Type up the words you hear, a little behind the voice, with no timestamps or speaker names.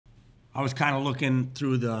I was kind of looking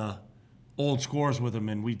through the old scores with him,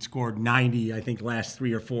 and we'd scored 90, I think, last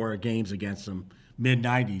 3 or 4 games against him,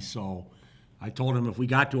 mid-90s. So I told him if we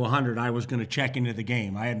got to 100, I was going to check into the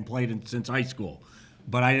game. I hadn't played it since high school,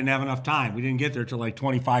 but I didn't have enough time. We didn't get there till like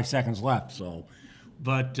 25 seconds left. So,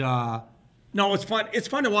 but no, it's fun. It's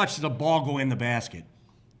fun to watch the ball go in the basket,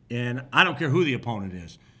 and I don't care who the opponent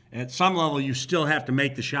is. At some level, you still have to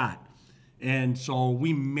make the shot. And so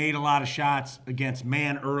we made a lot of shots against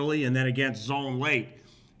man early and then against zone late.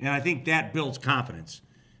 And I think that builds confidence.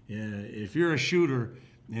 If you're a shooter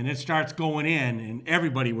and it starts going in and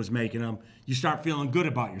everybody was making them, you start feeling good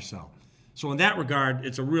about yourself. So in that regard,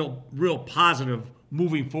 it's a real positive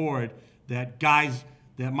moving forward that guys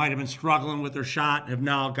that might have been struggling with their shot have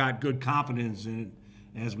now got good confidence in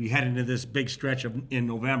it as we head into this big stretch in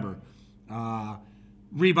November.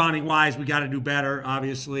 Rebounding-wise, we got to do better,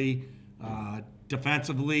 obviously.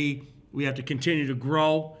 Defensively, we have to continue to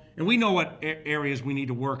grow. And we know what areas we need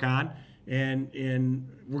to work on, and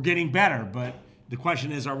we're getting better. But the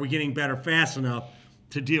question is, are we getting better fast enough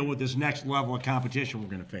to deal with this next level of competition we're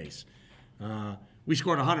going to face? We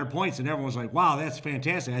scored 100 points, and everyone was like, wow, that's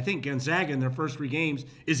fantastic. I think Gonzaga in their first 3 games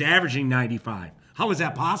is averaging 95. How is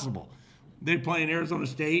that possible? They play in Arizona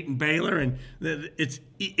State and Baylor, and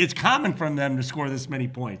it's common for them to score this many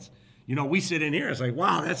points. You know, we sit in here, it's like,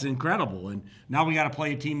 wow, that's incredible. And now we got to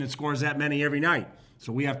play a team that scores that many every night.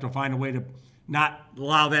 So we have to find a way to not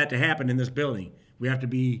allow that to happen in this building. We have to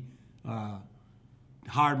be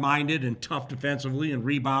hard-minded and tough defensively and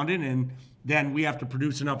rebounding, and then we have to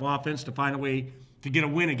produce enough offense to find a way to get a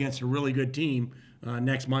win against a really good team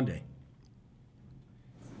next Monday.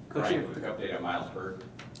 Coach, a quick update on Miles Bird.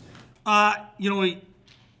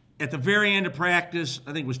 At the very end of practice,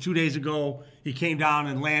 I think it was 2 days ago, he came down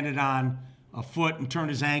and landed on a foot and turned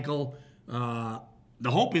his ankle.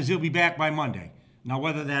 The hope is he'll be back by Monday. Now,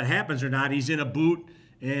 whether that happens or not, he's in a boot,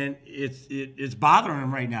 and it's bothering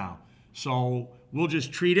him right now. So we'll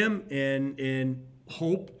just treat him and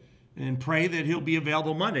hope and pray that he'll be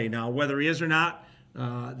available Monday. Now, whether he is or not,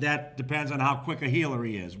 that depends on how quick a healer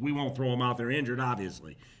he is. We won't throw him out there injured,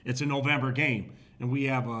 obviously. It's a November game, and we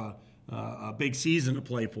have a big season to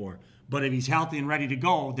play for. But if he's healthy and ready to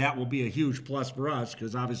go, that will be a huge plus for us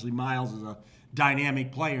because obviously Miles is a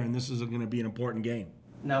dynamic player, and this is going to be an important game.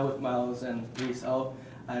 Now with Miles and Reese out,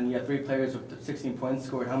 and you have 3 players with 16 points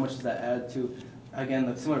scored, how much does that add to,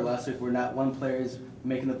 again, similar to last week, where not one player is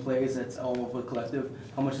making the plays, it's all of a collective,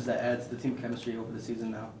 how much does that add to the team chemistry over the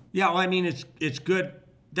season now? Yeah, well, I mean, it's good.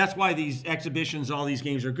 That's why these exhibitions, all these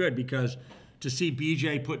games are good, because to see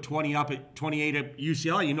BJ put 28 at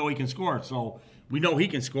UCLA, you know he can score. So we know he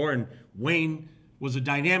can score, and Wayne was a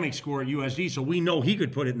dynamic scorer at USD, so we know he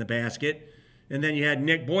could put it in the basket. And then you had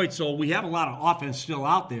Nick Boyd, so we have a lot of offense still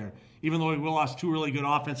out there. Even though we lost 2 really good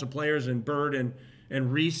offensive players in Bird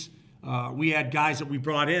and Reese, we had guys that we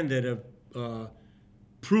brought in that have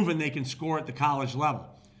proven they can score at the college level.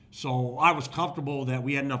 So I was comfortable that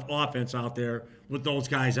we had enough offense out there with those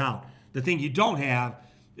guys out. The thing you don't have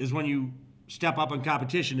is when you step up in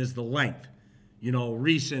competition is the length. You know,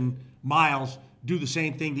 Reese and Miles do the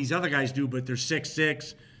same thing these other guys do, but they're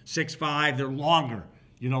 6'6", 6'5", they're longer.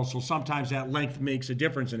 You know, so sometimes that length makes a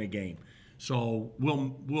difference in a game. So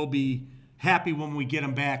we'll be happy when we get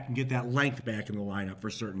him back and get that length back in the lineup for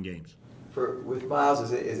certain games. With Miles,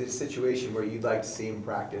 is it a situation where you'd like to see him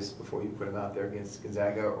practice before you put him out there against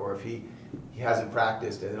Gonzaga, or if he hasn't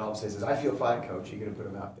practiced and then all of a sudden says, "I feel fine, coach," you're going to put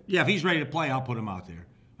him out there? Yeah, if he's ready to play, I'll put him out there.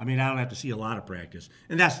 I mean, I don't have to see a lot of practice,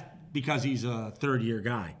 and that's because he's a third-year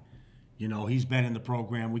guy. You know, he's been in the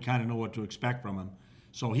program. We kind of know what to expect from him.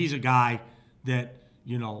 So he's a guy that,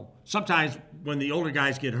 you know, sometimes when the older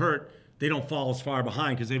guys get hurt, they don't fall as far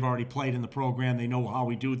behind because they've already played in the program. They know how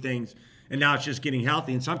we do things. And now it's just getting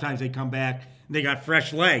healthy. And sometimes they come back and they got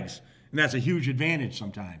fresh legs. And that's a huge advantage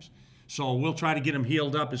sometimes. So we'll try to get them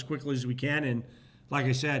healed up as quickly as we can. And like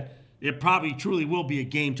I said, it probably truly will be a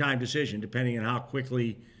game-time decision depending on how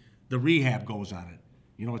quickly the rehab goes on it.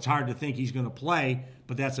 You know, it's hard to think he's going to play,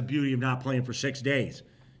 but that's the beauty of not playing for 6 days.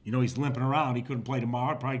 You know, he's limping around. He couldn't play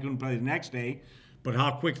tomorrow, probably couldn't play the next day. But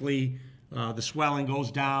how quickly the swelling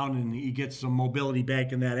goes down and he gets some mobility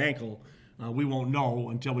back in that ankle, we won't know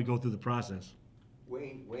until we go through the process.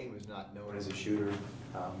 Wayne was not known as a shooter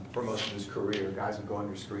for most of his career. Guys would go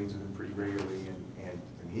under screens with him pretty regularly, and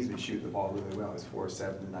he's been shooting the ball really well. He's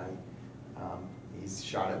 4-7 tonight. He's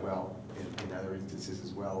shot it well in other instances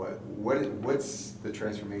as well. What's the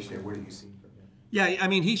transformation there? What have you seen from him? Yeah, I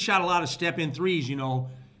mean, he shot a lot of step-in threes, you know.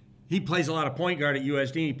 He plays a lot of point guard at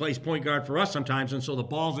USD. He plays point guard for us sometimes, and so the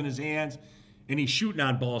ball's in his hands, and he's shooting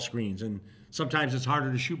on ball screens. And sometimes it's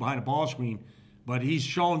harder to shoot behind a ball screen. But he's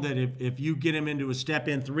shown that if you get him into a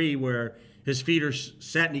step-in three where his feet are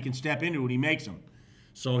set and he can step into it, he makes them.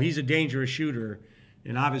 So he's a dangerous shooter.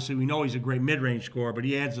 And obviously we know he's a great mid-range scorer, but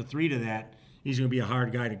he adds a three to that, he's going to be a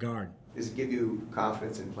hard guy to guard. Does it give you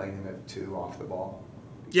confidence in playing him at 2 off the ball?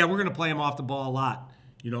 Yeah, we're going to play him off the ball a lot.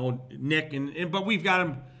 You know, Nick, but we've got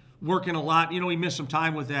him working a lot. You know, he missed some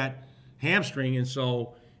time with that hamstring, and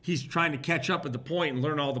so he's trying to catch up at the point and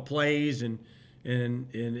learn all the plays. And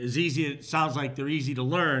as easy, it sounds like they're easy to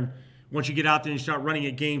learn. Once you get out there and you start running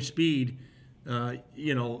at game speed,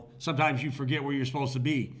 you know, sometimes you forget where you're supposed to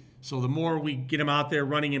be. So the more we get him out there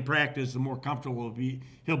running in practice, the more comfortable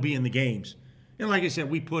he'll be in the games. And like I said,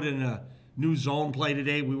 we put in a new zone play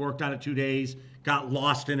today. We worked on it 2 days, got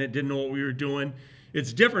lost in it, didn't know what we were doing.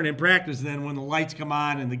 It's different in practice than when the lights come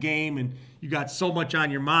on in the game and you got so much on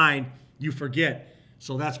your mind, you forget.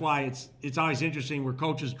 So that's why it's always interesting where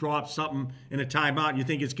coaches draw up something in a timeout and you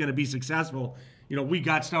think it's going to be successful. You know, we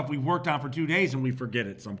got stuff we worked on for 2 days and we forget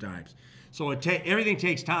it sometimes. So everything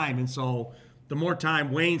takes time, and so the more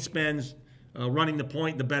time Wayne spends running the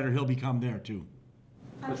point, the better he'll become there too.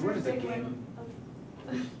 After a big win,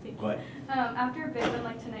 Go ahead. after a big win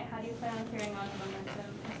like tonight, how do you plan on carrying on the momentum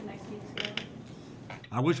into next week's game?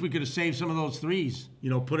 I wish we could have saved some of those threes, you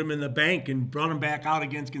know, put them in the bank and brought them back out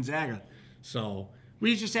against Gonzaga. So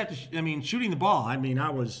we just have to, shooting the ball. How can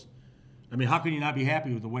you not be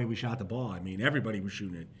happy with the way we shot the ball? I mean, everybody was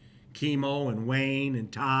shooting it. Chemo and Wayne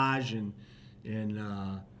and Taj and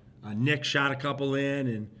Nick shot a couple in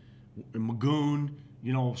and Magoon.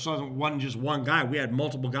 You know, so it wasn't just one guy. We had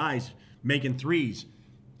multiple guys making threes.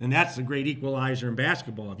 And that's the great equalizer in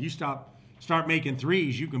basketball. If you start making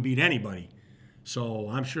threes, you can beat anybody. So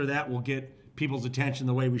I'm sure that will get people's attention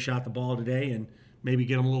the way we shot the ball today and maybe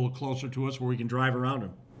get them a little closer to us where we can drive around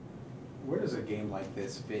them. Where does a game like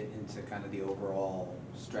this fit into kind of the overall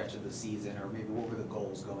stretch of the season, or maybe what were the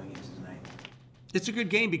goals going into tonight? It's a good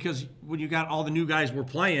game because when you got all the new guys we're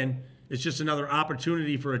playing, it's just another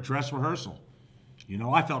opportunity for a dress rehearsal. You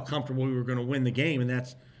know, I felt comfortable we were going to win the game, and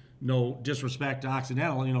that's no disrespect to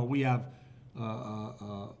Occidental. You know, we have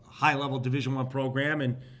a high-level Division I program,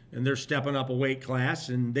 and they're stepping up a weight class,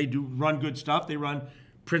 and they do run good stuff. They run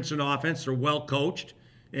Princeton offense. They're well coached,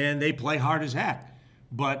 and they play hard as heck.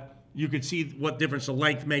 But you could see what difference the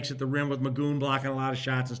length makes at the rim with Magoon blocking a lot of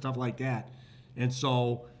shots and stuff like that. And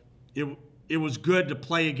so it was good to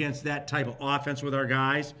play against that type of offense with our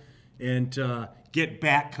guys and to get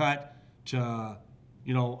back cut to,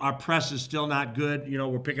 you know, our press is still not good. You know,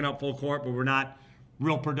 we're picking up full court, but we're not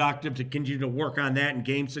real productive to continue to work on that in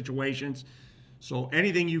game situations. So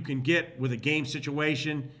anything you can get with a game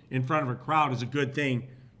situation in front of a crowd is a good thing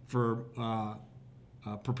for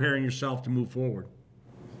preparing yourself to move forward.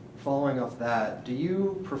 Following off that, do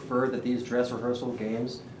you prefer that these dress rehearsal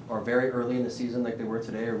games are very early in the season like they were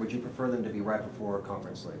today, or would you prefer them to be right before a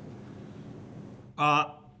conference slate?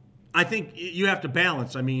 I think you have to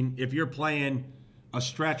balance. I mean, if you're playing a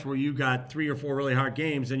stretch where you got 3 or 4 really hard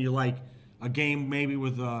games, then you like a game maybe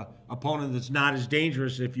with an opponent that's not as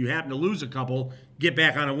dangerous. If you happen to lose a couple, get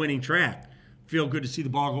back on a winning track. Feel good to see the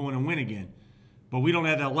ball go in and win again. But we don't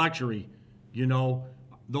have that luxury. You know,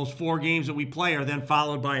 those 4 games that we play are then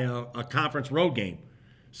followed by a conference road game.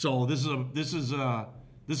 So this is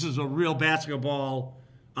a real basketball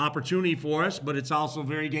opportunity for us, but it's also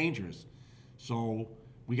very dangerous. So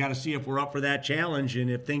we got to see if we're up for that challenge, and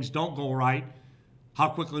if things don't go right, how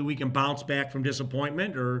quickly we can bounce back from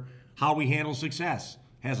disappointment, or how we handle success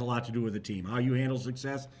has a lot to do with the team. How you handle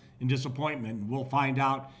success and disappointment, and we'll find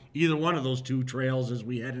out either one of those 2 trails as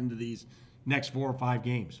we head into these next 4 or 5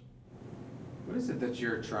 games. What is it that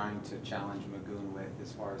you're trying to challenge Magoon with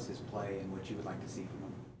as far as his play and what you would like to see from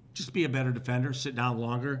him? Just be a better defender, sit down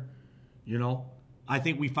longer. You know, I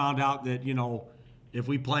think we found out that, you know, if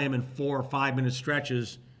we play him in 4 or 5 minute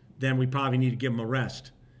stretches, then we probably need to give him a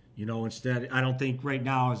rest. You know, instead, I don't think right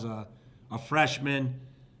now as a freshman,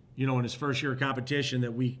 you know, in his first year of competition,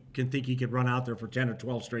 that we can think he could run out there for 10 or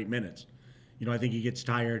 12 straight minutes. You know, I think he gets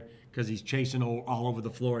tired because he's chasing all over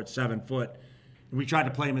the floor at 7 foot. And we tried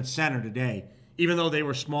to play him at center today. Even though they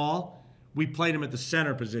were small, we played him at the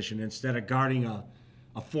center position instead of guarding a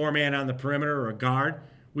 4-man on the perimeter or a guard.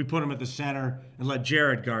 We put him at the center and let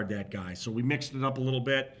Jared guard that guy. So we mixed it up a little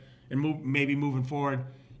bit, and maybe moving forward,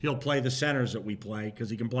 he'll play the centers that we play because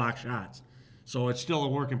he can block shots. So it's still a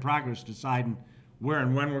work in progress deciding where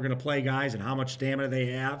and when we're going to play guys and how much stamina they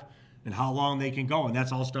have and how long they can go. And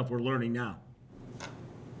that's all stuff we're learning now. I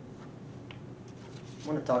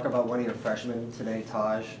want to talk about one of your freshmen today,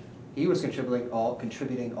 Taj. He was contributing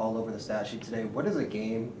all over the stat sheet today. What does a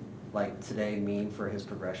game like today mean for his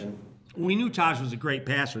progression? We knew Taj was a great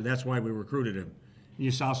passer. That's why we recruited him.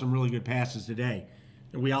 You saw some really good passes today.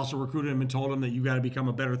 And we also recruited him and told him that you got to become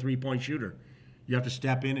a better three-point shooter. You have to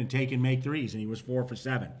step in and take and make threes, and he was 4 for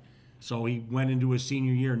 7. So he went into his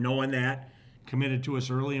senior year knowing that, committed to us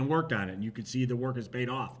early, and worked on it. And you could see the work has paid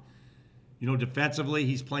off. You know, defensively,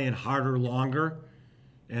 he's playing harder, longer.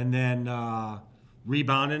 And then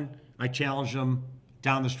rebounding, I challenged him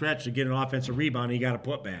down the stretch to get an offensive rebound, and he got a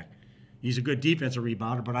putback. He's a good defensive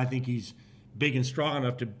rebounder, but I think he's big and strong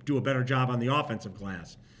enough to do a better job on the offensive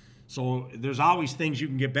glass. So there's always things you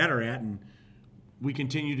can get better at, and we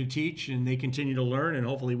continue to teach, and they continue to learn, and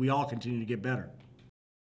hopefully we all continue to get better.